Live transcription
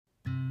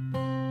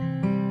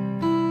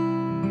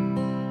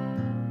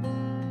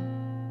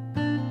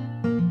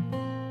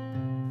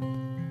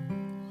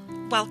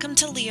Welcome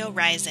to Leo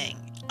Rising,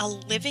 a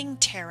living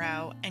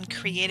tarot and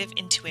creative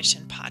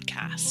intuition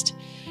podcast.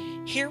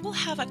 Here we'll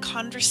have a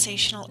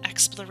conversational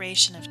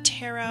exploration of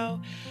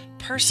tarot,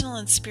 personal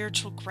and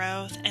spiritual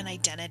growth, and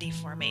identity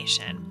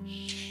formation.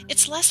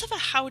 It's less of a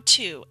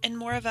how-to and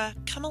more of a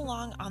come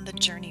along on the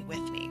journey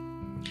with me.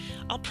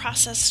 I'll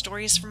process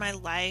stories from my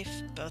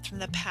life, both from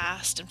the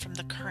past and from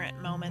the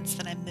current moments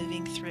that I'm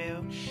moving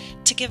through,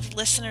 to give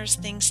listeners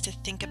things to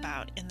think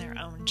about in their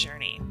own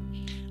journey.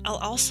 I'll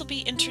also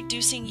be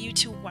introducing you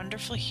to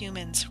wonderful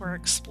humans who are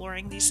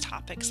exploring these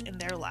topics in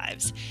their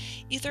lives,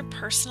 either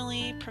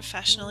personally,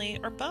 professionally,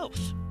 or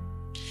both.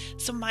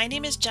 So my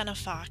name is Jenna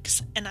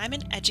Fox, and I'm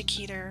an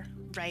educator,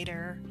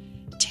 writer,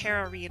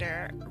 tarot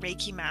reader,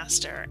 Reiki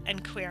master,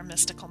 and queer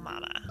mystical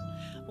mama.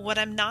 What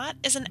I'm not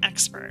is an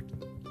expert.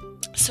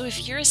 So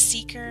if you're a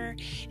seeker,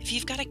 if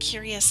you've got a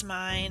curious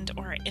mind,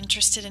 or are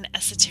interested in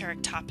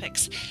esoteric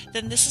topics,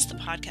 then this is the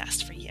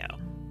podcast for you.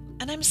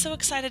 And I'm so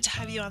excited to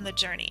have you on the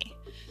journey.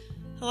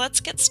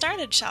 Let's get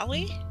started, shall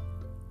we?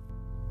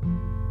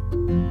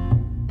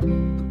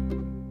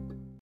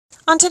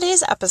 On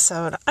today's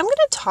episode, I'm going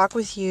to talk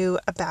with you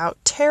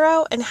about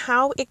tarot and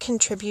how it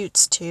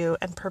contributes to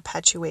and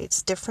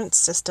perpetuates different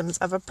systems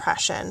of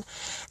oppression,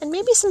 and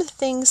maybe some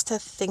things to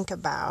think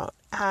about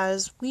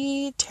as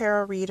we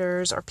tarot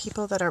readers or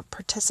people that are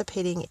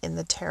participating in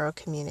the tarot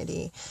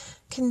community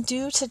can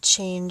do to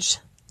change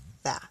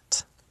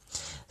that.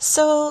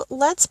 So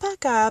let's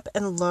back up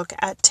and look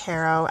at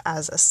tarot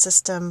as a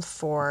system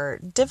for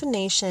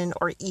divination,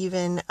 or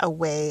even a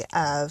way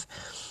of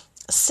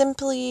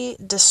simply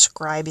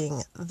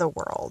describing the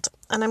world.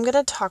 And I'm going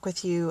to talk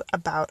with you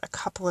about a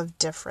couple of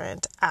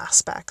different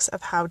aspects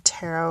of how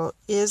tarot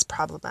is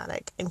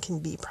problematic and can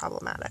be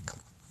problematic.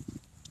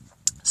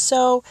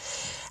 So,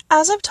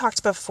 as I've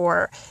talked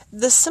before,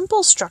 the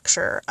simple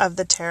structure of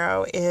the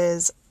tarot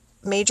is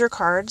major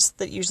cards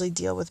that usually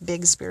deal with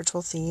big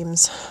spiritual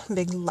themes,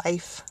 big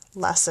life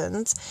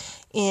lessons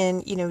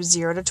in,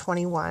 0 to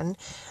 21.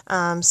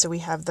 So we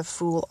have the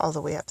Fool all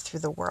the way up through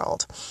the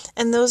World.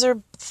 And those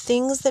are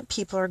things that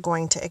people are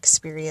going to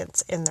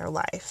experience in their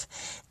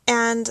life.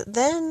 And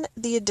then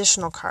the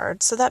additional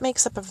cards. So that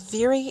makes up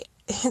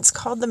it's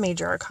called the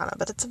Major Arcana,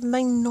 but it's a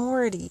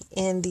minority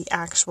in the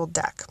actual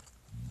deck.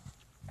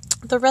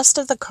 The rest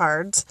of the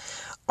cards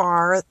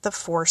are the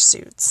four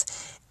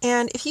suits.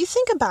 And if you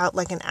think about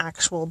like an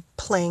actual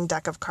playing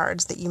deck of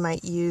cards that you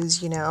might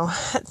use,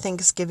 at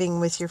Thanksgiving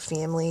with your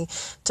family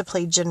to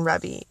play gin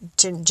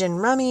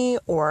rummy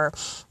or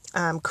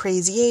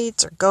Crazy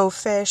Eights or Go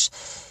Fish,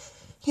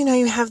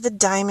 you have the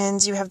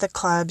diamonds, you have the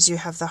clubs, you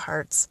have the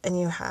hearts, and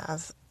you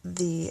have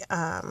the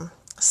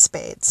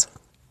spades.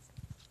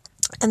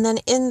 And then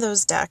in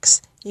those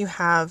decks, you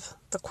have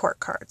the court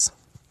cards.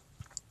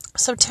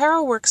 So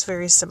tarot works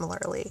very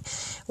similarly.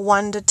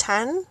 1 to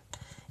 10.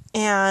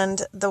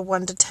 And the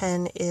 1 to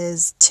 10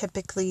 is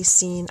typically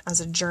seen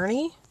as a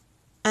journey.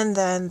 And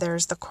then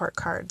there's the court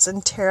cards.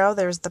 In tarot,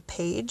 there's the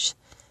page,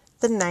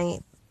 the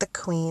knight, the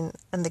queen,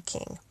 and the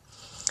king.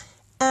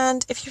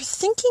 And if you're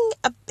thinking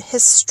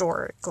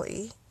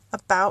historically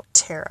about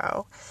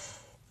tarot,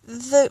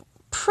 the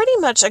pretty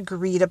much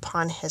agreed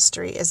upon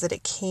history is that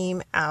it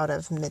came out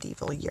of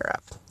medieval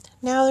Europe.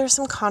 Now, there's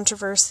some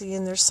controversy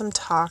and there's some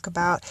talk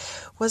about,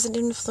 was it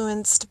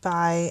influenced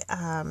by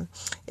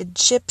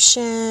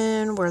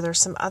Egyptian? Were there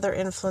some other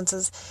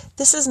influences?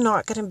 This is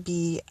not going to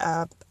be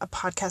a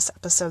podcast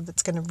episode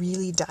that's going to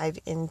really dive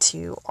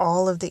into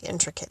all of the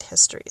intricate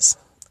histories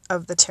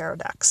of the tarot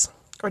decks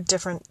or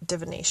different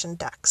divination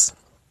decks.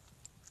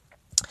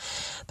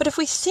 But if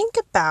we think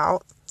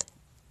about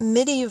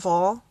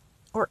medieval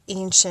or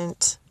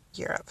ancient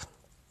Europe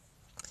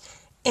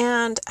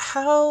and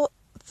how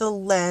the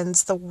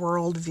lens, the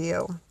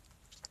worldview,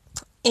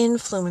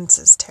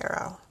 influences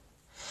tarot.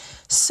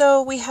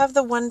 So we have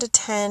the 1 to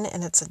 10,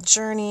 and it's a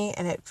journey,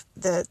 and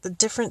the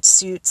different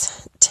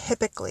suits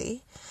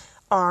typically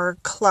are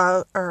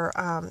clubs are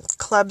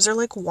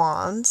like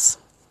wands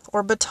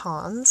or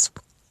batons,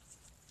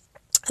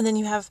 and then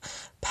you have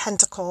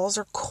pentacles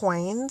or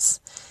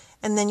coins,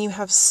 and then you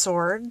have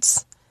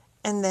swords,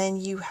 and then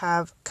you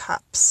have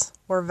cups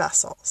or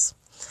vessels.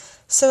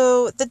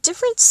 So the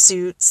different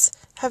suits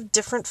have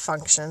different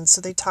functions. So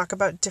they talk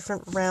about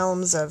different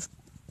realms of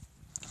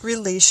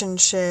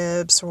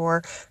relationships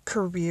or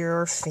career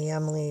or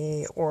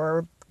family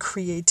or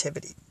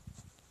creativity.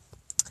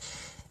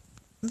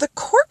 The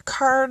court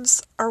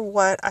cards are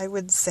what I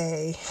would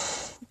say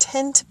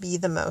tend to be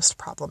the most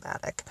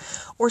problematic,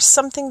 or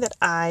something that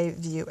I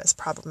view as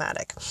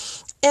problematic.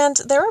 And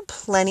there are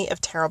plenty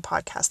of tarot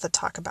podcasts that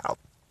talk about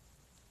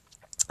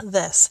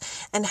this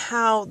and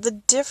how the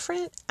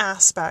different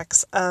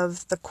aspects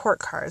of the court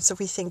cards, so if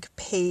we think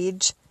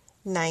page,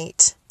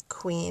 knight,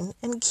 queen,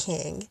 and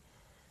king,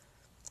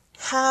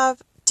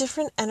 have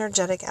different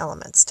energetic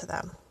elements to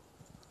them.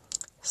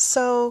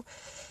 So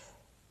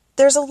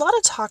there's a lot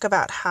of talk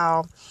about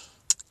how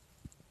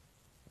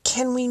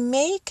can we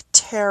make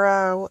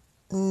tarot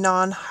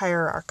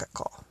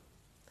non-hierarchical?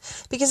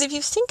 Because if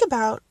you think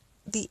about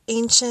the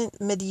ancient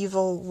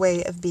medieval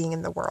way of being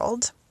in the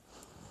world,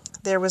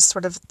 There was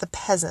sort of the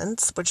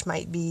peasants, which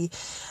might be,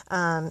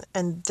 and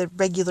the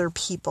regular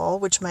people,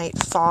 which might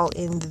fall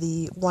in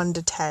the 1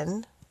 to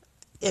 10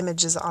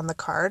 images on the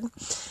card.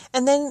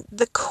 And then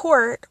the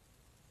court,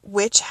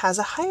 which has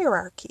a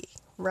hierarchy,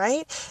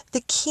 right?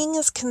 The king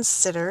is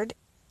considered,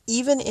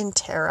 even in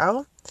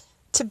tarot,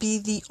 to be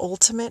the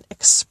ultimate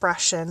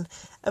expression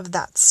of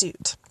that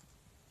suit.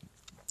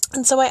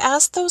 And so I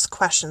asked those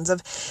questions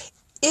of,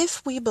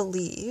 if we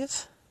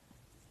believe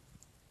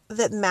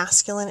that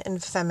masculine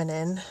and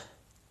feminine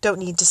don't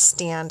need to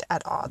stand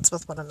at odds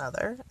with one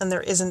another, and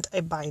there isn't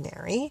a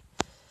binary,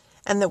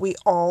 and that we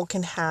all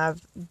can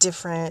have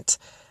different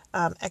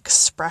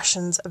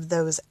expressions of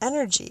those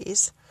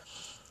energies,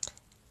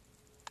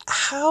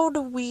 how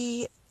do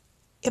we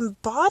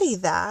embody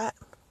that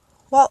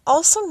while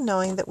also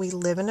knowing that we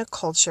live in a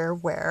culture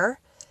where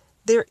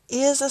there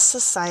is a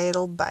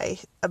societal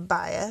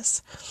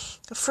bias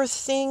for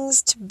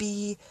things to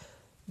be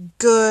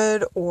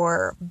good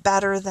or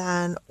better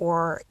than,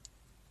 or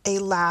a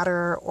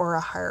ladder or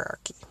a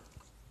hierarchy?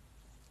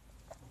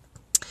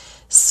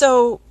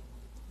 So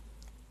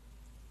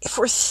if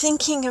we're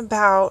thinking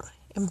about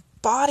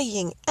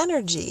embodying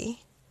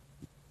energy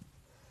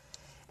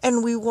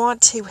and we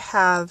want to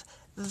have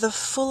the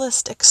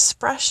fullest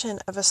expression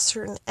of a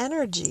certain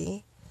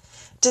energy,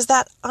 does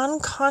that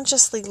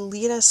unconsciously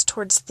lead us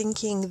towards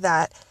thinking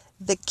that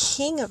the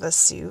king of a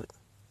suit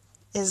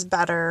is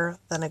better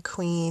than a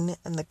queen,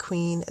 and the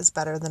queen is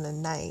better than a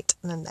knight,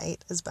 and a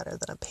knight is better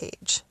than a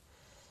page?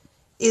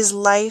 Is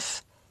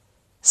life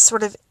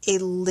sort of a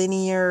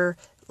linear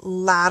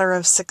ladder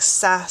of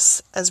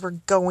success as we're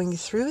going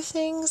through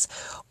things,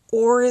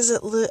 or is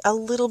it a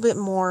little bit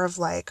more of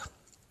like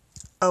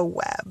a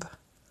web?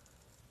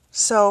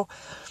 So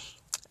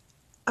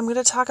I'm going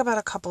to talk about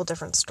a couple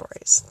different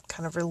stories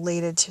kind of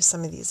related to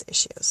some of these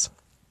issues.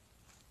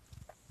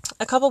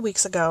 A couple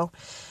weeks ago,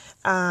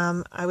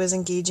 I was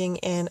engaging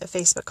in a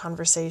Facebook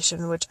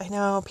conversation, which I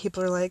know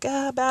people are like,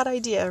 bad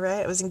idea,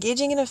 right? I was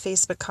engaging in a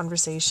Facebook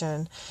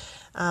conversation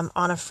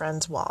on a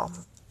friend's wall,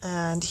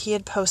 and he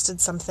had posted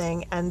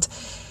something, and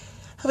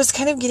I was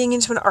kind of getting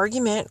into an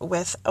argument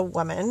with a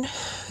woman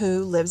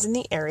who lives in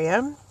the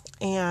area,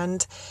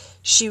 and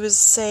she was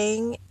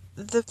saying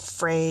the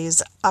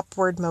phrase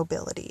upward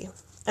mobility.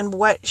 And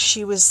what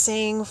she was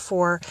saying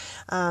for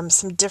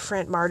some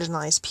different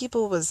marginalized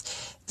people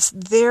was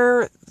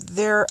their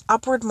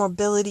upward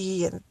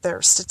mobility and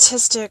their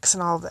statistics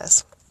and all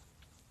this.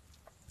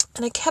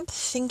 And I kept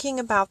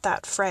thinking about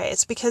that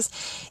phrase because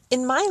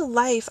in my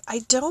life, I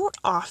don't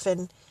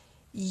often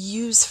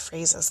use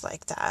phrases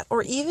like that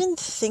or even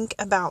think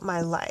about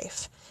my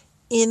life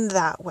in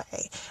that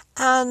way.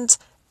 And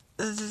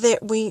that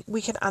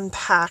we can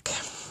unpack,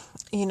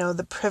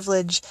 the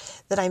privilege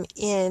that I'm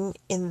in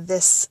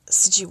this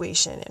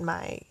situation, in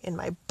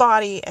my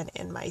body and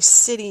in my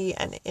city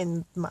and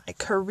in my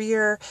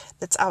career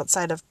that's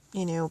outside of,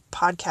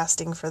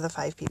 podcasting for the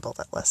 5 people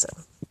that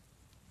listen.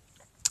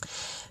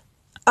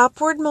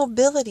 Upward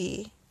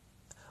mobility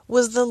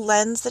was the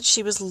lens that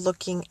she was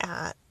looking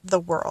at the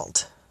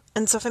world.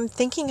 And so if I'm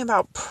thinking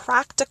about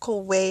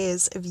practical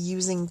ways of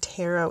using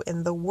tarot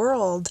in the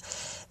world,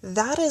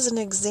 that is an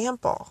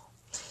example.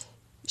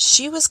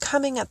 She was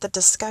coming at the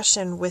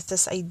discussion with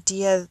this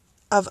idea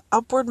of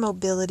upward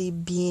mobility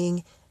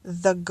being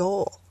the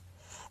goal.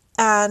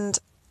 And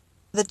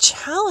the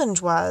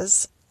challenge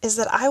is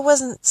that I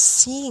wasn't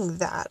seeing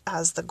that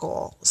as the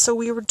goal. So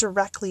we were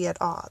directly at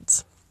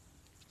odds.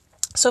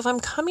 So if I'm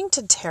coming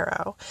to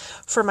tarot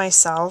for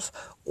myself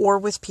or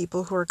with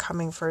people who are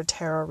coming for a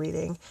tarot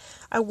reading,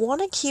 I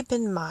want to keep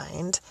in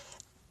mind,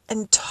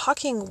 and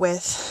talking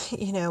with,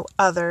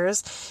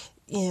 others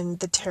in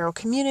the tarot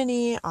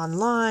community,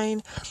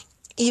 online,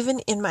 even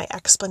in my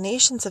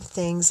explanations of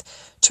things,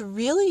 to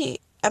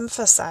really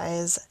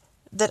emphasize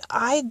that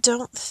I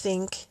don't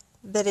think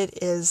that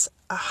it is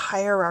a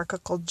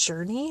hierarchical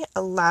journey,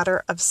 a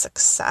ladder of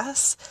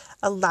success,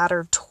 a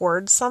ladder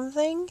towards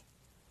something.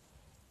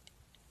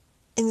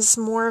 It's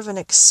more of an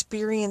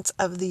experience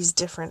of these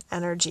different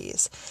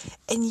energies.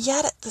 And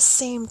yet at the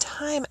same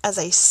time, as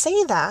I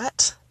say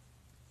that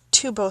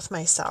to both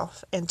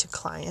myself and to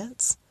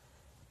clients,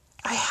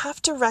 I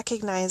have to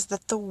recognize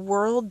that the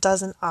world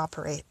doesn't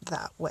operate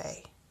that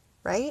way,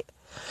 right?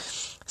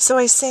 So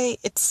I say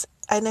this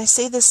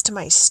to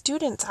my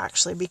students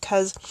actually,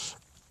 because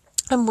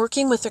I'm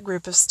working with a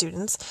group of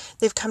students.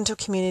 They've come to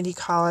community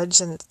college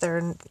and they're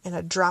in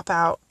a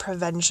dropout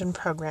prevention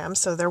program.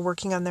 So they're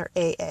working on their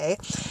AA.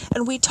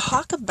 And we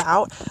talk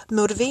about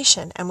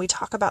motivation and we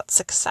talk about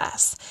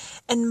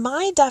success. And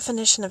my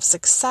definition of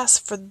success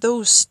for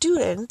those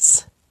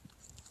students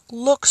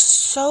looks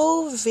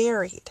so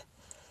varied.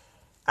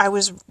 I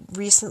was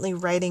recently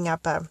writing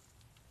up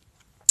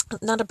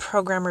not a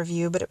program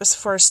review, but it was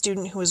for a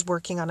student who was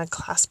working on a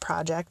class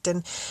project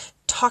and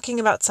talking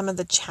about some of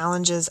the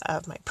challenges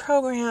of my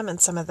program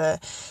and some of the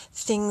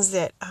things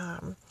that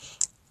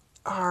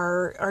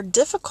are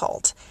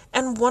difficult.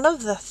 And one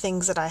of the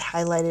things that I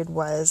highlighted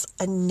was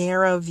a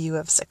narrow view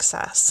of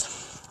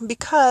success,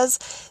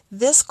 because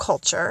this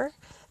culture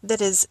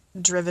that is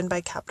driven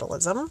by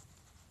capitalism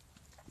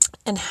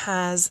and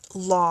has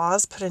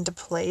laws put into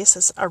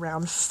place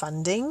around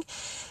funding,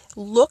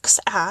 looks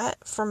at,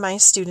 for my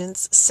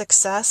students,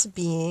 success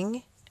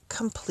being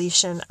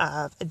completion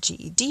of a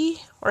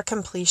GED or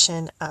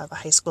completion of a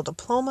high school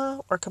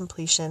diploma or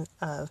completion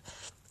of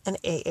an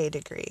AA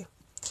degree.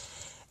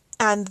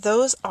 And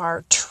those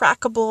are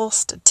trackable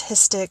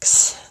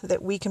statistics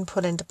that we can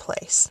put into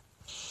place.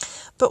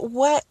 But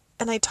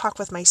and I talk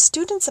with my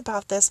students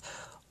about this,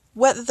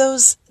 what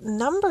those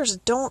numbers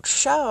don't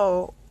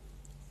show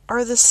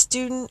are the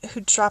student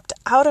who dropped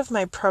out of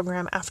my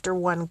program after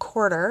 1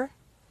 quarter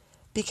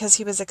because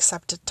he was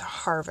accepted to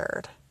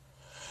Harvard.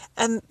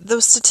 And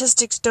those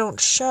statistics don't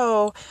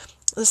show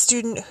the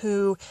student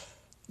who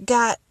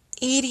got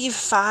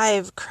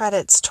 85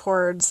 credits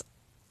towards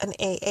an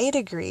AA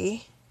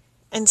degree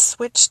and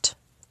switched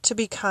to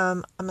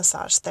become a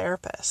massage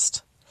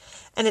therapist.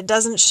 And it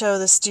doesn't show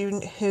the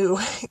student who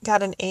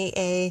got an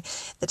AA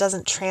that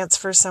doesn't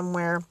transfer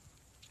somewhere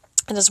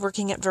and is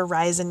working at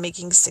Verizon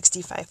making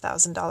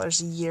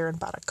 $65,000 a year and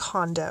bought a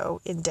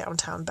condo in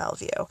downtown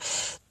Bellevue.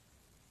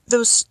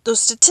 Those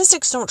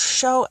statistics don't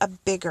show a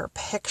bigger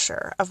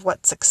picture of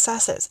what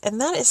success is. And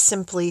that is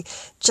simply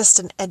just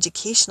an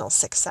educational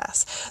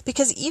success.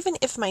 Because even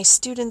if my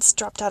students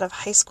dropped out of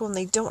high school and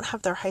they don't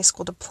have their high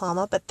school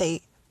diploma, but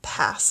they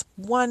pass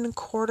 1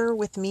 quarter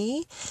with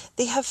me,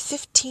 they have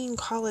 15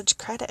 college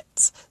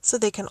credits. So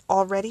they can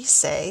already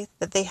say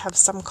that they have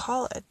some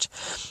college.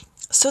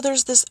 So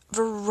there's this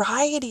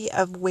variety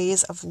of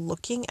ways of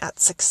looking at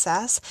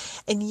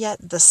success, and yet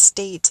the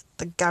state,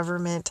 the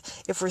government,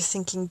 if we're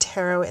thinking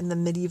tarot in the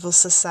medieval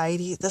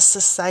society, the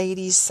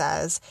society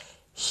says,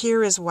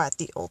 here is what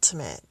the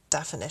ultimate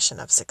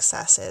definition of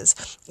success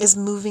is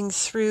moving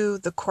through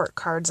the court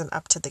cards and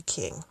up to the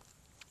king.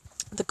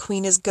 The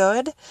queen is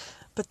good,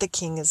 but the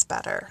king is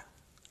better.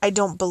 I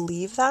don't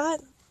believe that,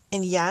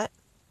 and yet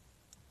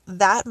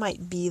that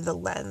might be the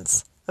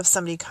lens of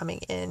somebody coming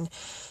in,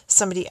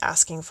 somebody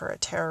asking for a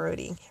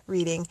tarot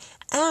reading,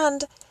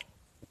 and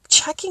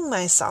checking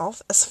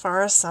myself as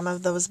far as some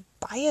of those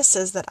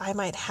biases that I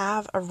might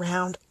have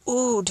around,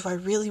 do I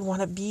really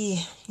want to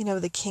be,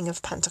 the King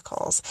of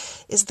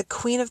Pentacles? Is the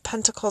Queen of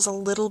Pentacles a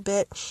little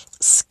bit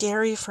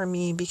scary for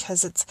me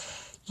because it's,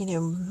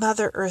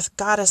 Mother Earth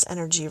goddess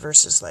energy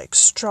versus like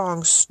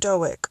strong,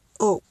 stoic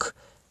oak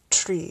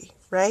tree,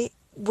 right?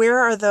 Where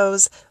are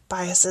those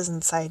biases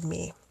inside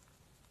me?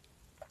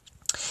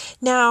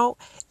 Now,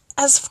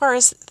 as far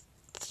as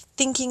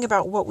thinking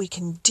about what we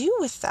can do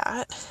with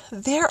that,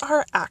 there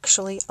are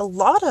actually a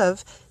lot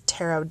of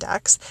tarot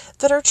decks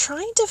that are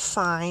trying to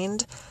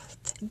find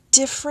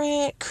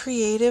different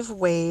creative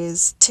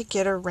ways to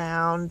get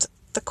around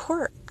the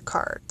court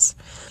cards.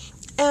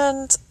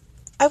 And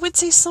I would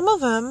say some of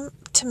them,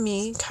 to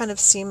me, kind of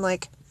seem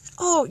like,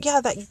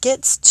 that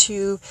gets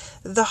to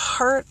the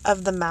heart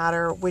of the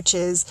matter, which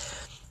is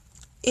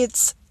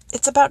it's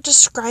about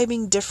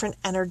describing different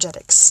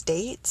energetic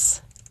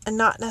states and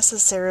not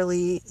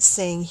necessarily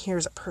saying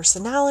here's a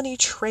personality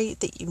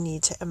trait that you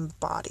need to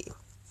embody.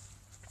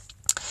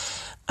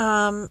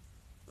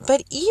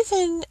 But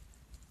even,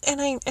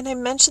 and I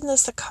mentioned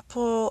this a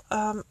couple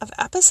of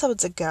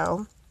episodes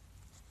ago,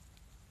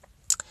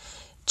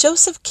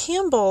 Joseph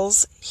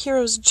Campbell's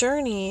hero's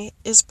journey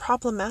is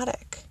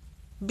problematic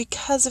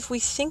because if we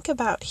think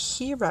about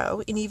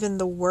hero and even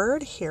the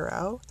word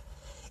hero,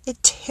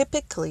 it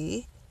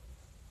typically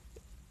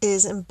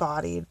is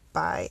embodied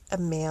by a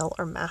male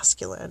or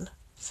masculine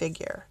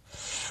figure.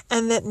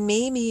 And that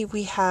maybe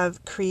we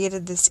have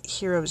created this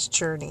hero's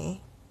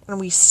journey and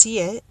we see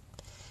it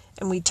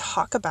and we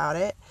talk about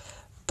it,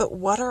 but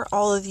what are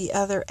all of the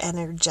other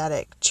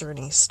energetic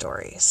journey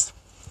stories?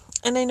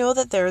 And I know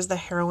that there's the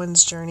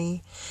heroine's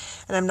journey,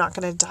 and I'm not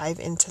going to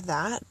dive into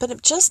that, but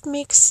it just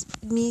makes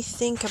me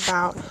think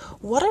about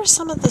what are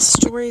some of the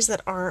stories that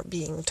aren't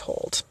being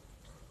told?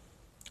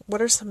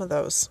 What are some of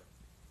those?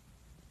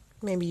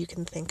 Maybe you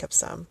can think of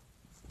some.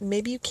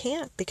 Maybe you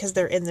can't because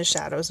they're in the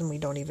shadows and we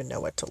don't even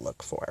know what to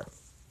look for.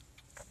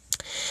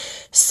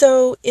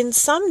 So in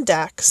some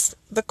decks,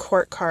 the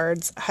court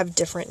cards have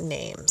different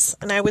names.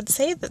 And I would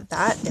say that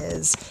that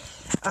is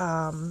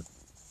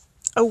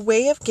a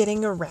way of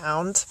getting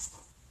around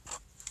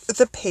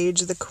the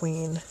page, the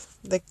queen,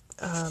 the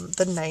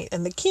knight,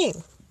 and the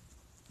king.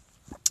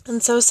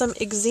 And so some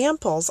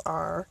examples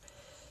are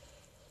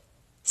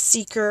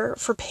seeker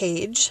for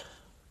page,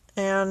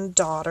 and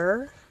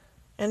daughter,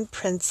 and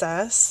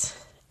princess,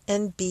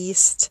 and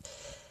beast,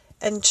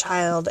 and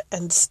child,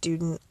 and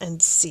student,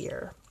 and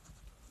seer.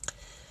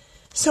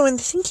 So in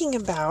thinking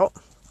about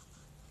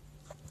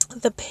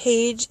the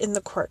page in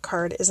the court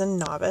card is a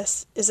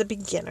novice, is a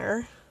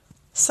beginner,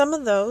 some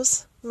of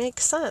those make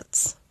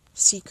sense.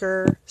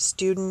 Seeker,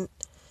 student,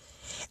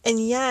 and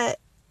yet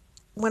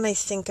when I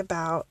think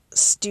about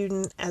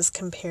student as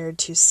compared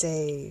to,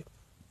 say,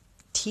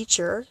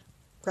 teacher,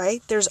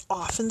 right, there's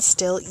often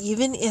still,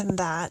 even in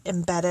that,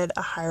 embedded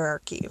a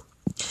hierarchy.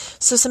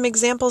 So some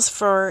examples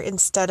for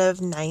instead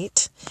of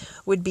knight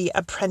would be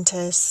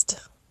apprentice,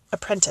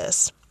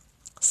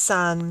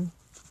 son,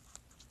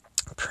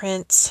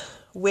 prince,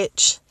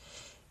 witch,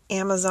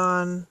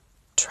 Amazon,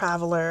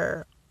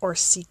 traveler, or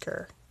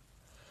seeker.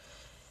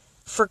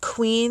 For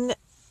queen,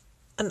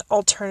 an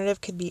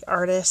alternative could be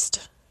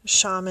artist,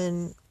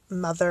 shaman,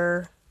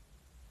 mother,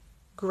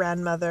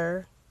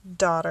 grandmother,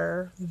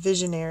 daughter,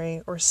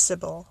 visionary, or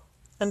sibyl.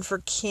 And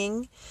for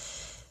king,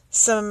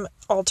 some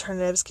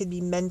alternatives could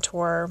be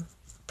mentor,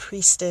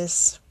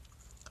 priestess,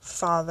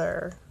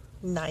 father,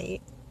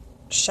 knight,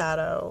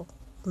 shadow,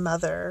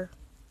 mother,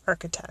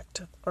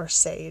 architect, or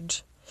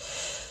sage.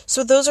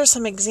 So those are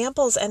some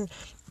examples, and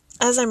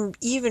as I'm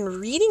even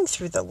reading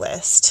through the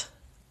list,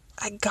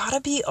 I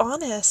gotta be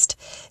honest,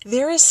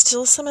 there is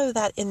still some of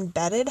that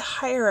embedded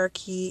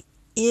hierarchy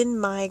in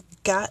my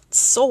gut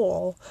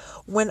soul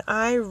when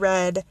I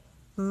read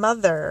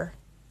mother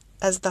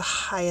as the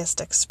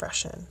highest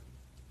expression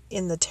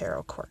in the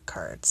tarot court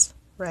cards,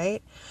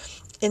 right?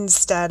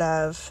 Instead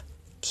of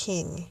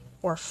king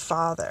or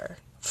father.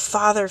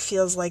 Father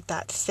feels like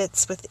that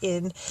fits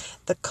within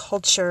the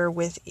culture,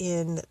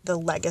 within the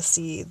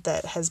legacy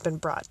that has been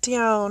brought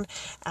down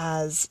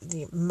as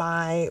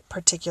my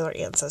particular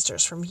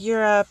ancestors from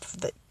Europe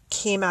that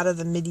came out of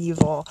the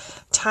medieval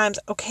times.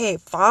 Okay,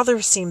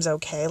 father seems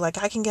okay, like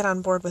I can get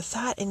on board with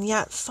that, and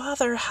yet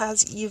father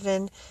has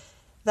even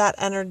that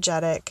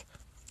energetic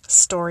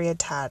story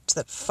attached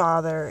that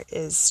father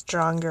is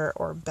stronger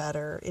or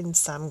better in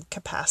some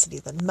capacity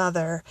than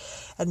mother,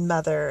 and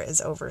mother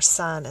is over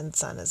son and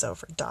son is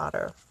over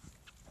daughter.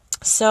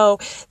 So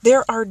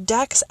there are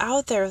decks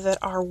out there that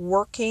are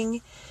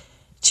working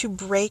to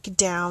break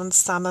down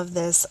some of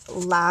this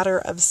ladder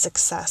of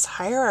success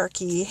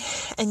hierarchy,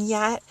 and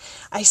yet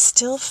I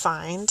still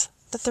find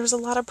that there's a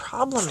lot of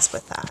problems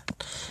with that.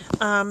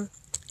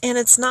 And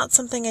it's not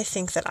something I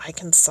think that I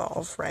can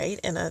solve, right,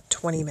 in a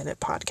 20-minute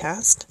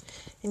podcast.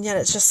 And yet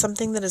it's just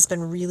something that has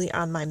been really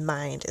on my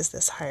mind, is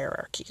this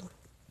hierarchy.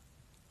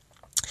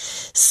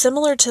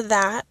 Similar to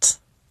that,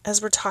 as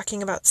we're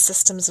talking about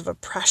systems of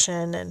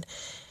oppression and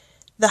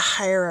the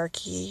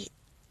hierarchy,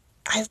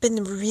 I've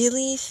been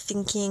really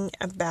thinking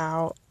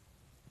about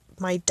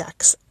my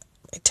decks,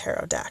 my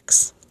tarot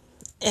decks,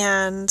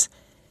 and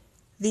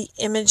the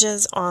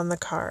images on the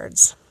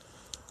cards.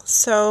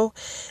 So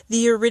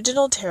the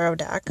original tarot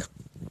deck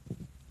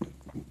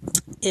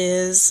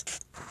is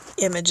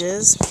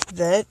images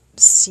that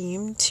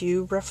seem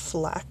to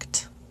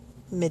reflect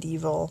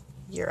medieval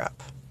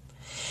Europe.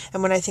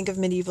 And when I think of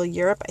medieval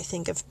Europe, I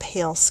think of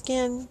pale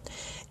skin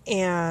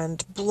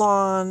and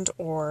blonde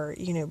or,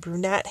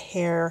 brunette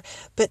hair,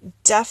 but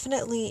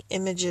definitely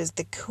images,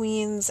 the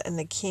queens and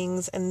the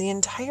kings, and the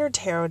entire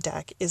tarot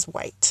deck is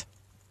white.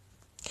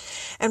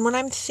 And when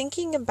I'm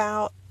thinking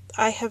about,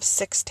 I have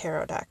 6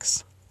 tarot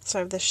decks. So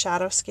I have the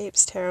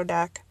Shadowscapes tarot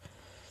deck.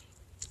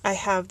 I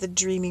have the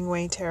Dreaming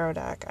Way tarot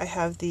deck. I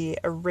have the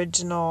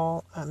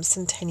original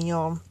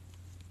Centennial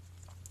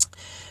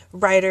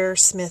Rider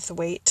Smith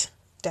Waite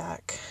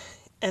deck.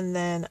 And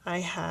then I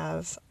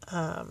have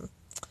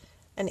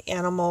an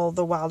Animal,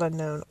 the Wild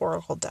Unknown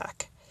Oracle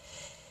deck.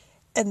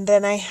 And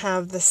then I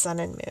have the Sun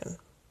and Moon.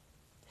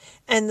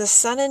 And the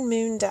Sun and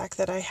Moon deck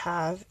that I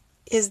have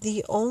is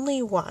the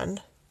only one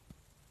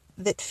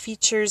that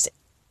features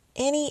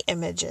any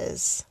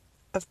images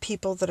of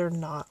people that are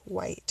not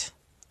white,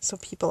 so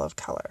people of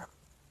color.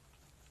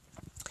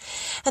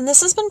 And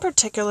this has been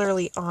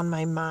particularly on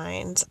my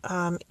mind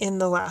in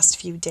the last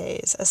few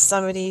days as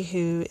somebody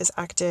who is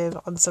active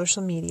on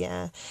social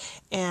media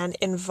and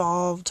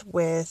involved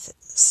with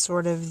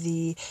sort of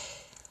the,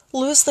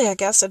 loosely I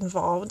guess,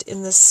 involved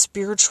in the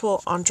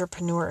spiritual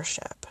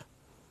entrepreneurship,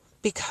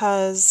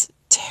 because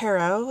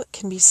tarot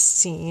can be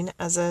seen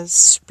as a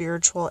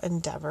spiritual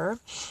endeavor,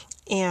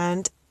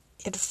 and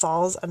it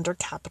falls under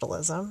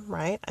capitalism,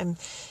 right? I'm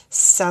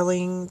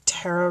selling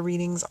tarot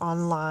readings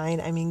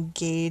online. I'm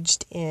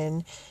engaged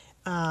in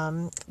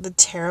the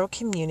tarot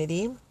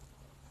community.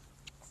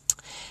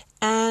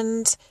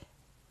 And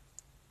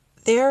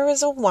there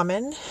is a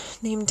woman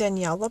named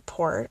Danielle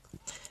Laporte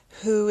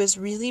who is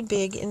really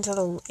big in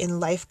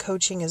life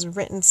coaching, has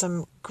written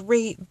some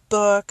great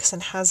books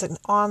and has an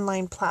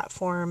online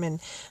platform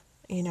and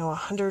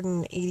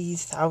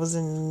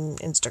 180,000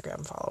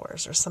 Instagram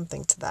followers or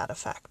something to that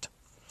effect.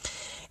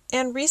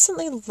 And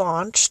recently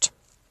was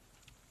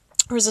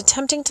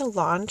attempting to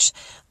launch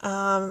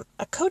a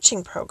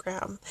coaching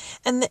program.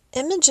 And the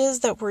images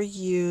that were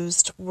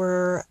used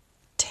were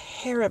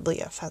terribly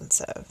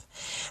offensive.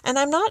 And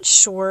I'm not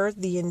sure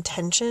the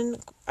intention.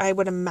 I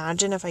would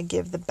imagine, if I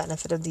give the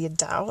benefit of the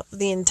doubt,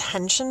 the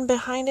intention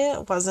behind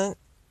it wasn't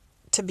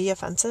to be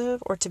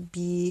offensive or to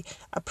be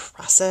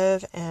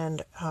oppressive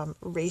and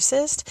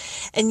racist.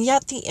 And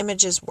yet the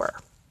images were.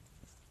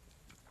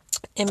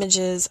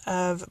 Images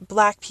of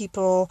Black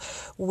people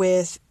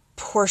with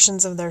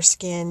portions of their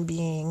skin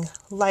being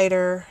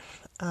lighter,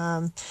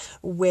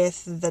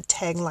 with the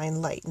tagline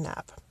 "Lighten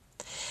Up."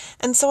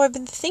 And so I've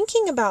been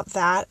thinking about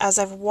that as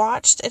I've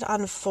watched it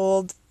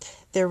unfold.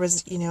 There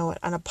was,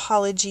 an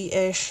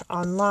apology-ish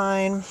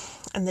online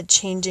and the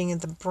changing of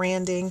the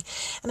branding.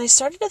 And I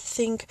started to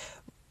think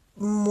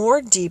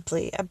more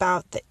deeply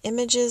about the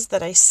images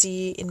that I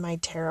see in my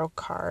tarot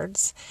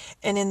cards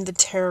and in the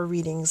tarot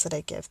readings that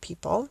I give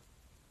people,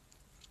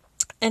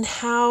 and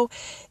how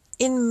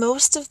in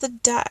most of the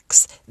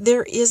decks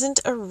there isn't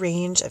a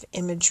range of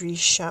imagery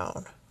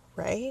shown,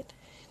 right?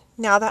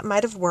 Now that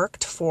might have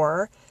worked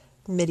for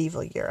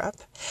medieval Europe,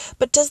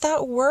 but does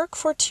that work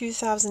for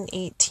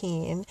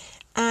 2018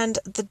 and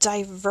the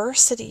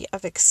diversity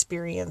of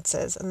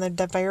experiences and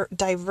the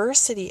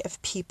diversity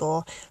of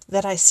people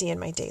that I see in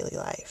my daily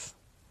life,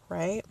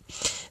 right?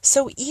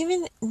 So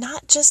even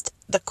not just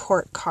the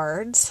court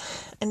cards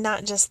and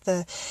not just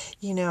the,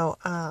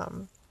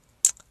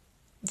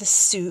 the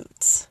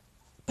suits,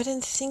 but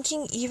in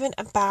thinking even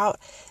about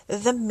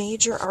the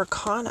major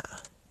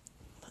arcana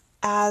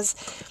as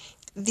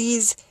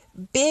these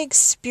big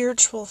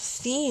spiritual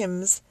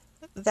themes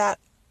that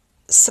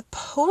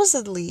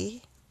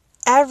supposedly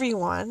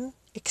everyone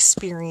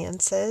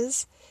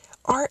experiences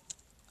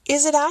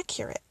is it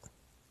accurate?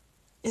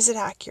 Is it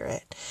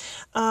accurate?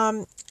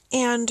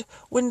 And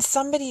when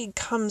somebody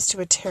comes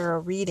to a tarot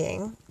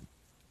reading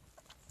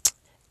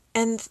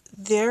and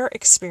their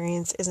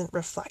experience isn't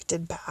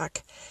reflected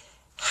back,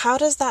 how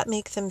does that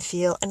make them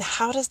feel, and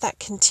how does that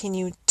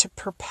continue to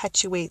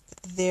perpetuate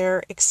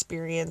their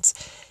experience,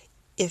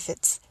 if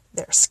it's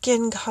their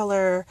skin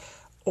color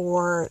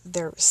or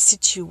their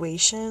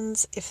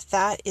situations, if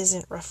that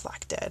isn't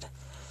reflected?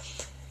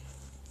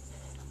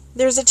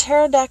 There's a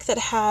tarot deck that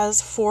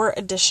has 4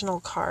 additional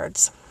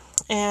cards,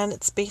 and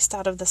it's based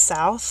out of the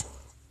South.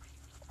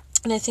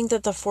 And I think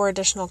that the 4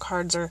 additional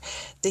cards are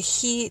the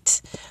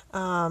heat,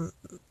 I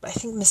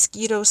think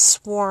mosquito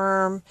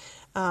swarm,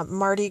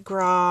 Mardi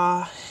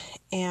Gras,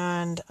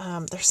 and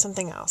there's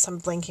something else.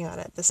 I'm blanking on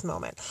it at this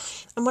moment.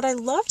 And what I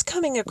loved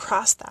coming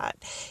across that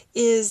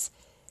is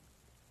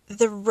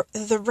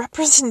the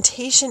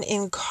representation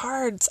in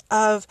cards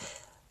of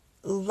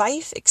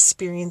life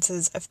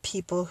experiences of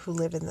people who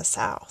live in the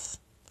South.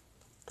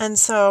 And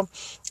so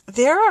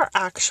there are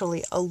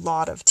actually a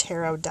lot of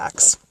tarot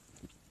decks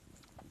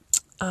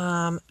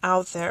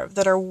out there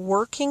that are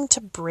working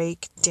to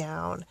break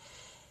down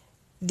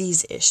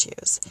these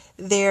issues.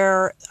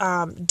 Their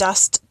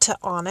Dust to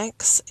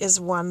Onyx is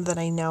one that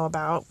I know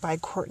about by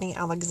Courtney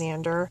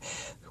Alexander,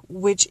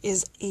 which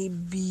is a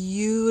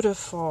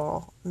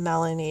beautiful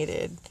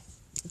melanated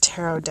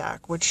tarot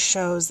deck, which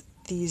shows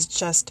these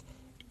just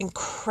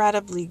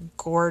incredibly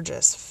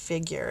gorgeous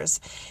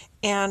figures,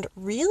 and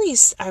really,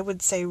 I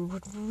would say,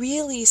 would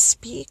really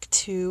speak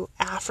to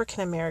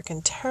African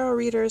American tarot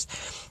readers,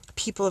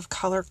 people of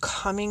color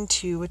coming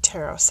to a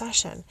tarot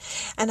session.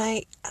 And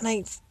I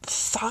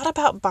thought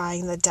about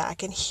buying the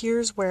deck, and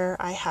here's where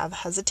I have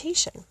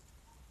hesitation.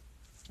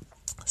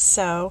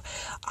 So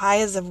I,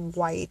 as a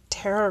white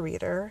tarot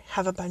reader,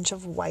 have a bunch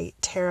of white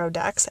tarot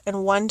decks,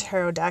 and one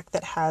tarot deck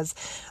that has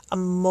a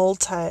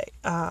multitude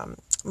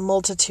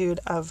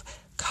of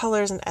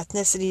colors and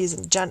ethnicities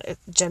and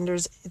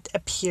genders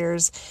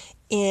appears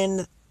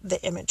in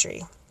the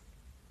imagery.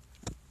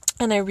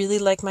 And I really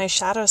like my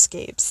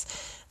shadowscapes.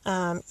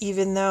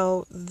 Even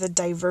though the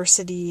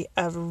diversity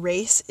of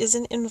race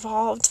isn't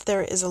involved,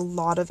 there is a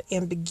lot of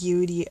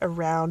ambiguity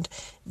around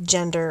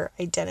gender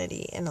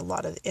identity in a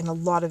lot of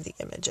the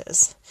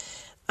images.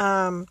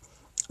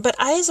 But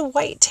I, as a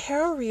white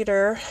tarot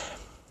reader,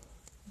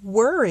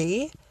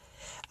 worry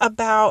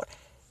about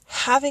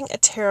having a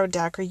tarot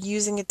deck or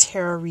using a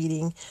tarot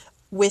reading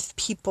with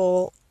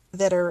people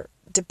that are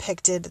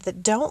depicted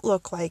that don't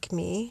look like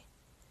me,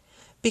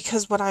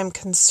 because what I'm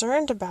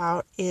concerned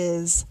about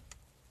is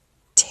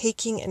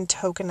taking and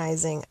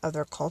tokenizing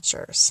other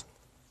cultures.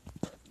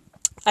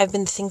 I've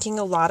been thinking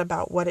a lot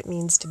about what it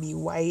means to be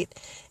white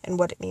and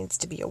what it means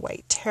to be a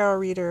white tarot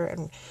reader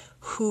and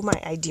who my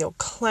ideal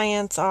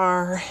clients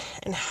are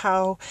and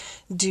how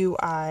do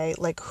I,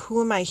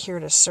 who am I here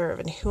to serve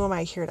and who am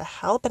I here to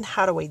help and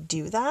how do I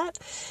do that?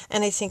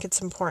 And I think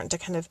it's important to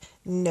kind of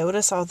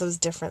notice all those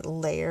different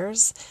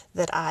layers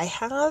that I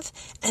have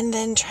and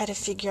then try to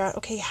figure out,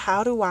 okay,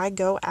 how do I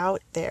go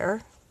out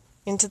there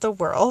into the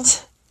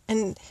world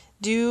and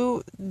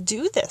do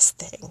this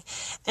thing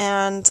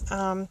and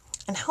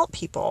help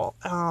people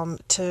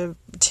to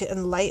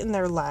enlighten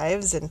their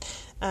lives and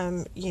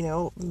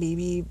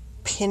maybe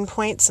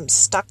pinpoint some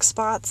stuck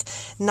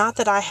spots. Not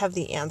that I have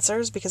the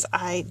answers, because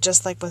I,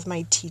 just like with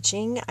my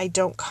teaching, I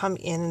don't come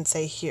in and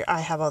say, here,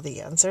 I have all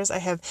the answers.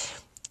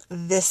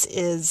 This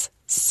is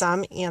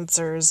some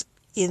answers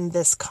in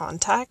this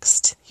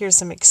context. Here's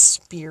some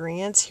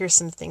experience. Here's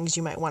some things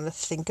you might want to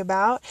think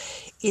about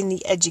in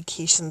the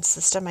education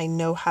system. I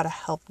know how to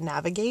help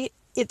navigate.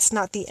 It's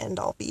not the end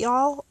all be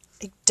all.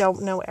 I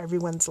don't know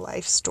everyone's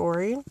life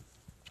story.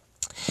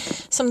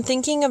 So I'm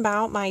thinking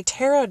about my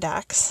tarot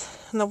decks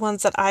and the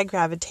ones that I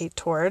gravitate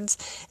towards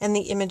and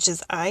the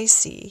images I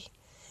see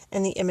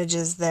and the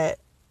images that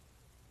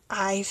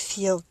I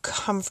feel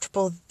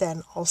comfortable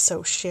then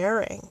also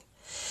sharing.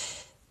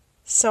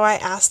 So I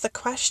asked the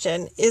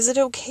question, is it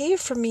okay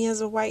for me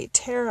as a white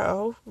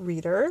tarot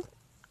reader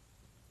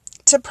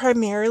to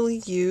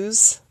primarily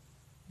use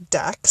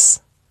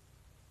decks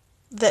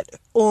that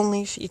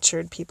only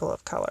featured people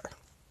of color?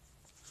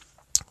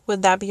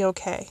 Would that be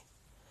okay?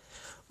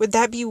 Would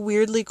that be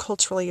weirdly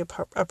culturally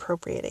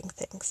appropriating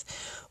things?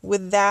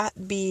 Would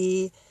that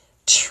be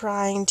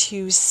trying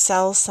to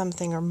sell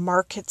something or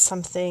market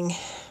something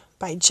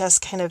by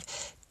just kind of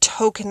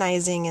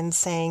tokenizing and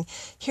saying,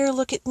 here,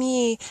 look at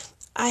me.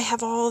 I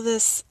have all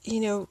this,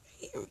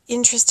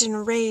 interest in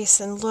race,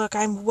 and look,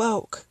 I'm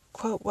woke,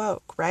 quote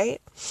woke,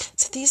 right?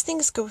 So these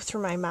things go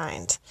through my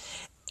mind.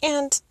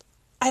 And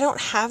I don't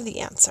have the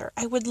answer.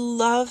 I would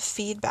love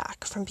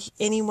feedback from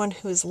anyone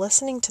who is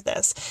listening to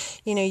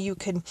this. You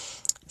could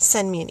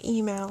send me an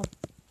email.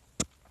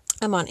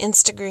 I'm on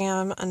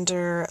Instagram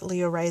under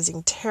Leo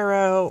Rising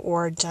Tarot,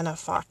 or Jenna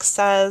Fox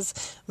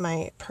Says,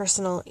 my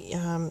personal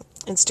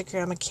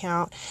Instagram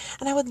account.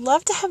 And I would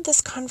love to have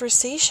this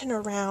conversation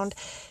around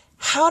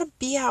how to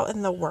be out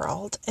in the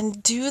world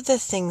and do the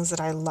things that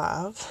I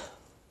love,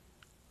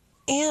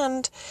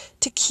 and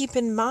to keep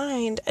in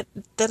mind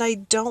that I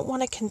don't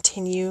want to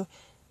continue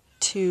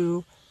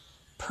to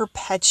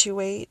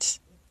perpetuate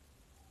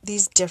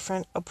these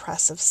different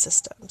oppressive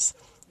systems.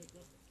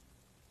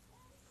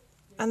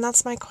 And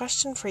that's my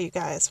question for you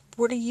guys.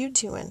 What are you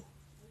doing?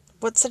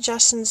 What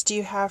suggestions do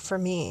you have for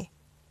me?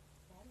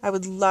 I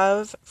would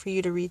love for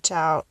you to reach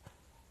out.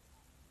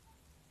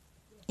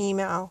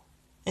 Email,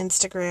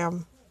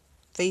 Instagram,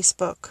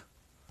 Facebook.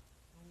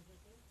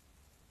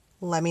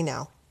 Let me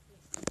know.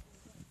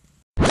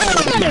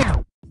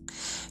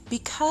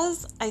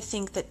 Because I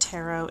think that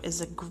tarot is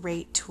a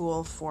great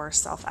tool for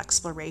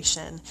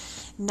self-exploration,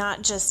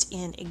 not just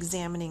in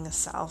examining the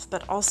self,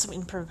 but also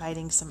in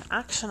providing some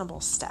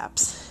actionable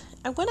steps,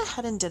 I went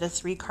ahead and did a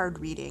 3-card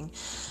reading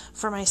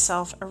for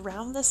myself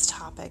around this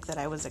topic that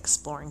I was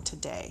exploring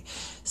today.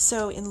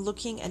 So in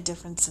looking at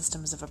different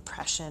systems of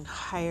oppression,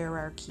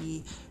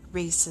 hierarchy,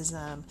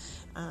 racism,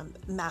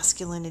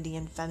 masculinity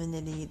and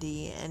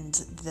femininity, and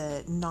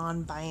the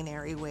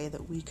non-binary way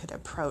that we could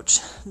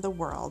approach the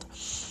world,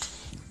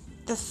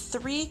 the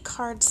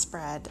 3-card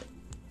spread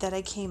that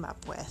I came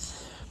up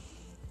with,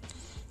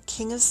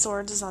 King of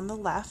Swords is on the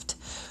left,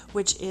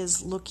 which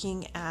is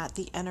looking at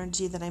the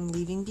energy that I'm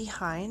leaving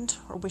behind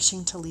or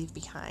wishing to leave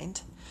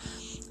behind.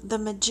 The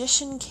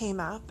Magician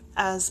came up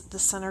as the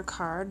center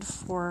card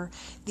for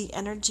the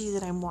energy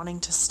that I'm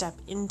wanting to step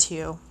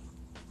into.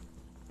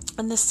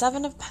 And the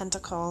 7 of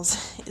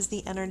Pentacles is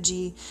the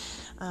energy,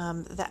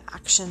 the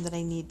action that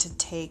I need to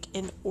take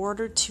in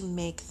order to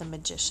make the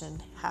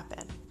Magician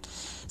happen.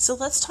 So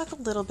let's talk a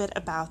little bit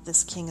about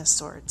this King of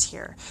Swords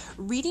here.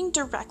 Reading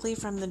directly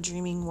from the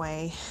Dreaming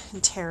Way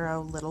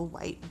Tarot Little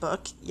White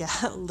Book,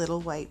 Little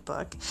White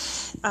Book,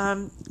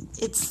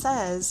 it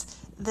says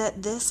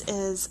that this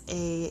is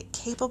a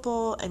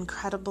capable and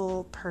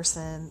credible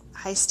person,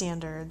 high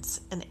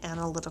standards, and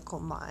analytical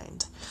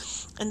mind.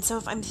 And so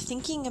if I'm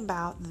thinking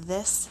about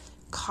this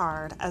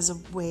card as a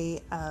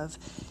way of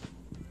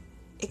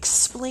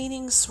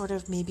explaining sort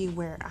of maybe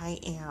where I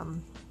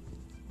am,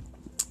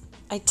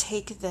 I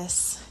take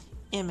this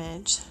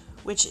image,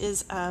 which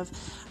is of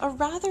a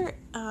rather,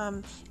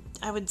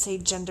 I would say,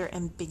 gender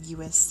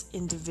ambiguous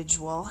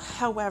individual.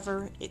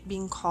 However, it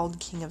being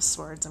called King of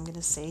Swords, I'm going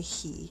to say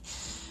he.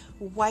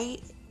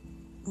 White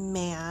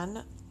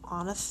man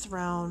on a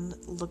throne,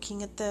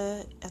 looking at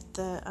the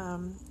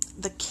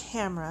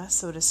camera,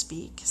 so to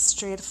speak,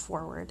 straight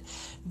forward,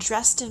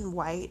 dressed in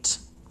white,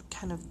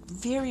 kind of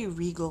very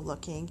regal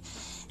looking,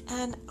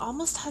 and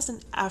almost has an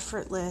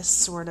effortless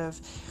sort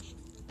of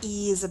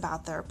ease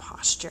about their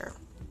posture,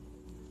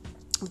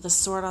 with a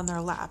sword on their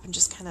lap and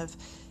just kind of,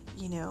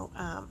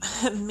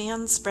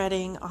 man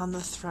spreading on the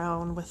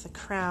throne with a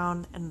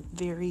crown and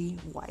very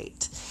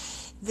white.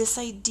 This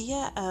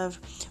idea of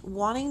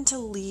wanting to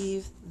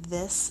leave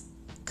this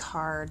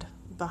card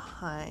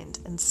behind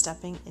and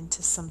stepping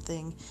into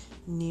something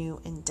new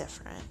and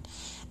different.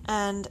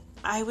 And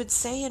I would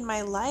say in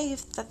my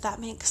life that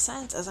makes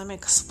sense as I'm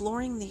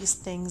exploring these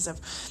things of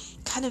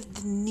kind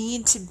of the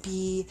need to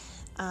be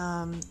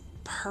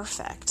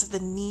perfect, the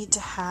need to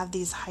have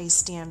these high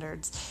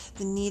standards,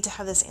 the need to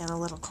have this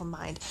analytical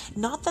mind.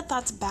 Not that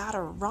that's bad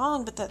or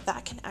wrong, but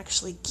that can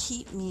actually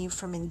keep me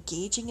from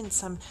engaging in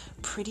some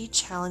pretty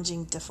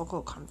challenging,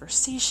 difficult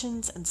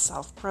conversations and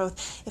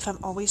self-growth if I'm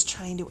always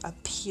trying to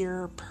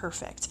appear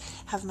perfect,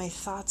 have my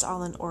thoughts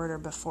all in order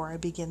before I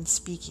begin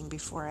speaking,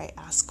 before I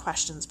ask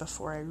questions,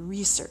 before I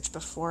research,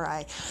 before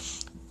I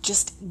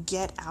just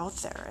get out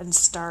there and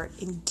start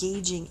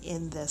engaging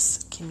in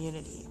this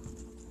community.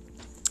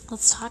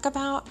 Let's talk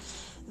about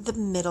the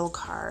middle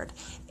card.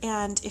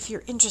 And if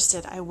you're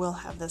interested, I will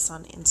have this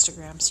on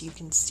Instagram so you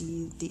can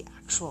see the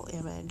actual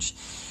image.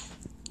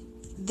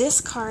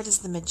 This card is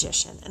the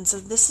Magician. And so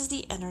this is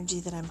the energy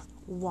that I'm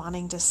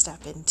wanting to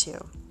step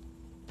into.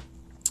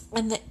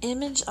 And the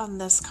image on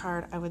this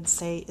card, I would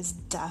say, is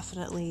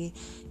definitely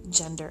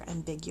gender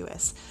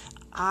ambiguous.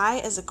 I,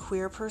 as a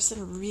queer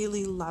person,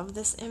 really love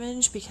this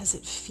image because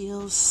it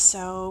feels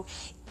so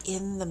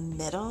in the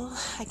middle.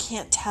 I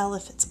can't tell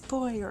if it's a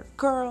boy or a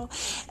girl,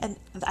 and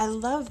I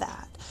love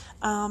that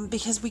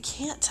because we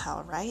can't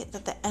tell, right?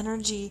 That the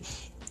energy,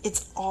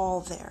 it's all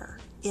there.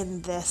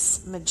 in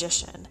this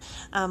magician,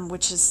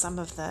 which is some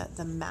of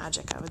the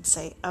magic, I would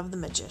say, of the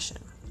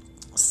magician.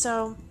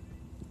 So,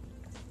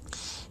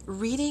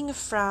 reading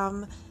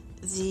from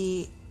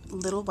the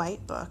Little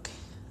White Book,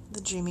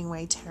 the Dreaming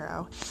Way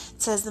Tarot,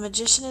 it says the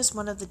magician is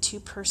one of the two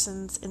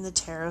persons in the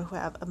tarot who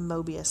have a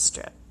Mobius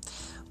strip.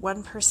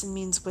 One person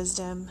means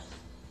wisdom,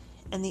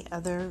 and the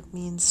other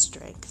means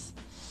strength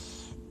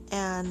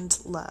and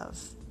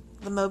love.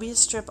 The Mobius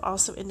strip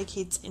also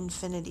indicates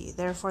infinity.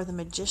 Therefore, the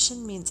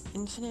magician means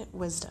infinite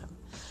wisdom.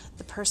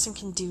 The person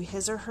can do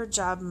his or her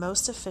job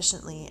most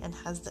efficiently and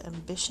has the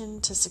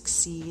ambition to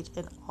succeed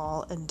in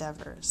all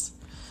endeavors.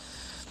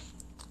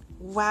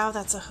 Wow,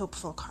 that's a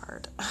hopeful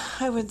card.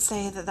 I would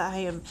say that I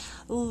am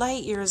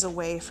light years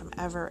away from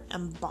ever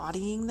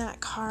embodying that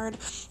card.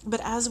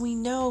 But as we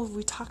know,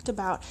 we talked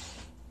about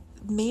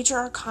major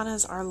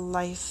arcanas are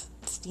life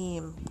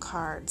theme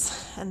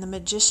cards, and the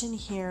magician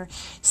here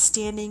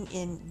standing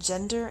in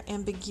gender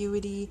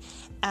ambiguity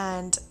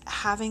and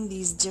having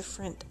these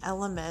different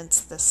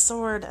elements, the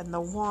sword and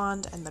the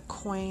wand and the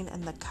coin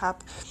and the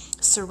cup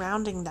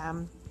surrounding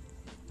them.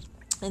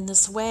 In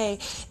this way,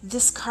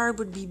 this card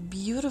would be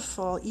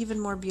beautiful, even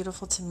more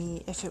beautiful to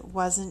me, if it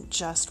wasn't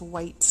just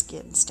white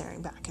skin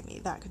staring back at me.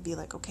 That could be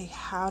like, okay,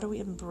 how do we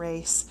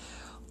embrace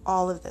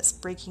all of this,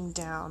 breaking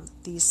down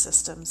these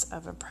systems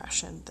of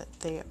oppression that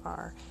they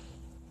are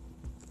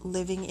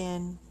living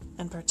in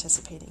and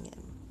participating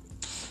in?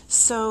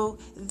 So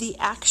the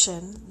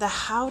action, the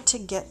how to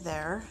get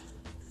there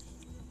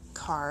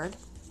card,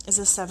 is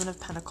a Seven of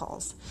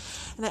Pentacles.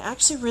 And I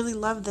actually really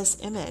love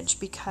this image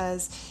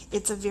because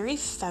it's a very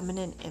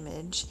feminine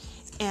image,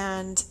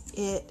 and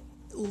it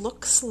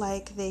looks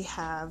like they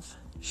have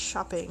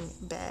shopping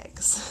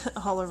bags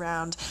all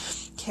around,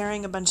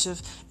 carrying a bunch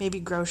of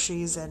maybe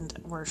groceries and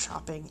we're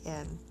shopping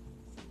in.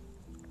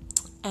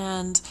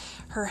 And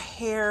her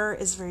hair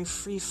is very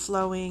free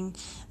flowing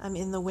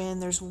in the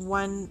wind. There's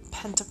one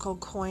pentacle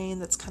coin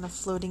that's kind of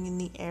floating in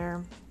the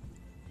air,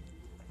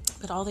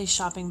 but all these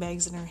shopping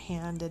bags in her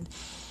hand. And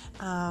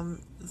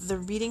the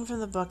reading from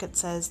the book, it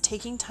says,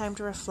 taking time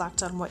to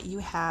reflect on what you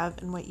have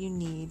and what you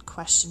need,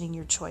 questioning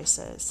your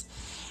choices.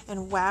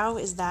 And wow,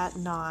 is that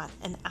not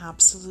an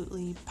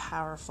absolutely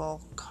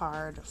powerful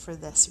card for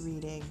this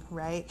reading,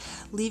 right?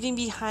 Leaving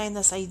behind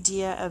this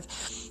idea of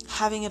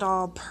having it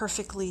all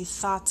perfectly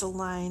thoughts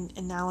aligned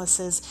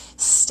analysis,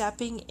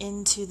 stepping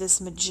into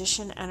this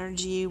magician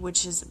energy,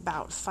 which is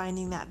about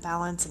finding that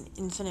balance and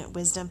infinite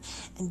wisdom,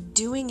 and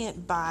doing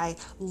it by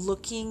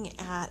looking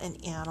at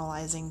and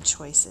analyzing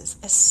choices,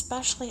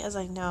 especially as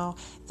I know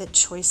that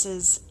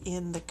choices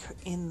in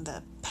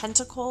the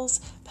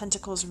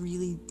pentacles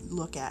really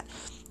look at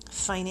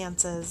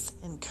finances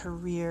and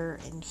career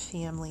and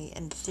family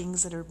and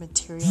things that are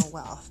material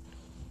wealth.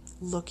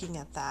 Looking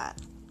at that,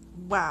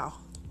 wow,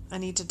 I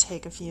need to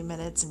take a few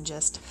minutes and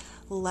just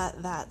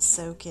let that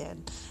soak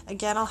in.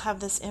 Again, I'll have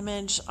this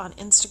image on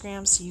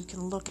Instagram so you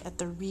can look at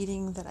the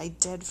reading that I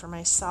did for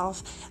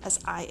myself as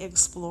I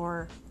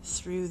explore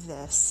through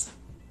this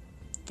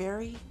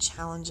very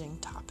challenging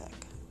topic.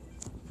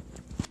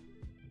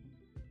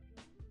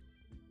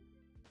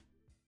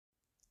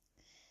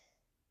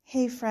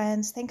 Hey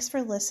friends, thanks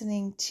for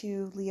listening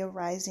to Leo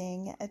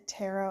Rising, a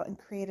tarot and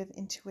creative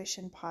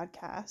intuition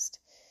podcast.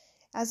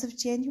 As of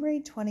January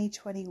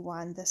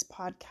 2021, this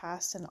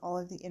podcast and all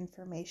of the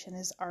information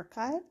is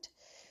archived,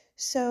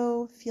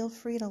 so feel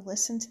free to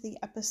listen to the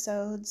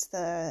episodes.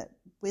 The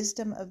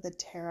wisdom of the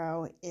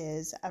tarot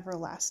is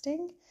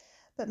everlasting,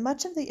 but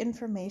much of the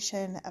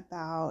information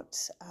about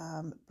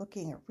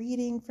booking a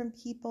reading from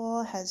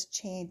people has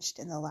changed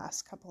in the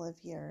last couple of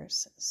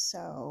years.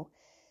 So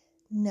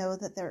know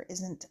that there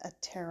isn't a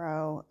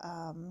tarot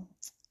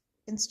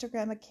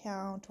Instagram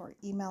account or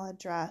email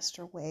address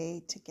or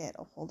way to get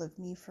a hold of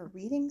me for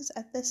readings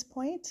at this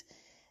point.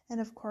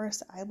 And of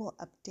course, I will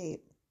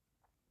update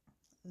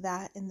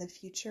that in the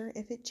future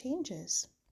if it changes.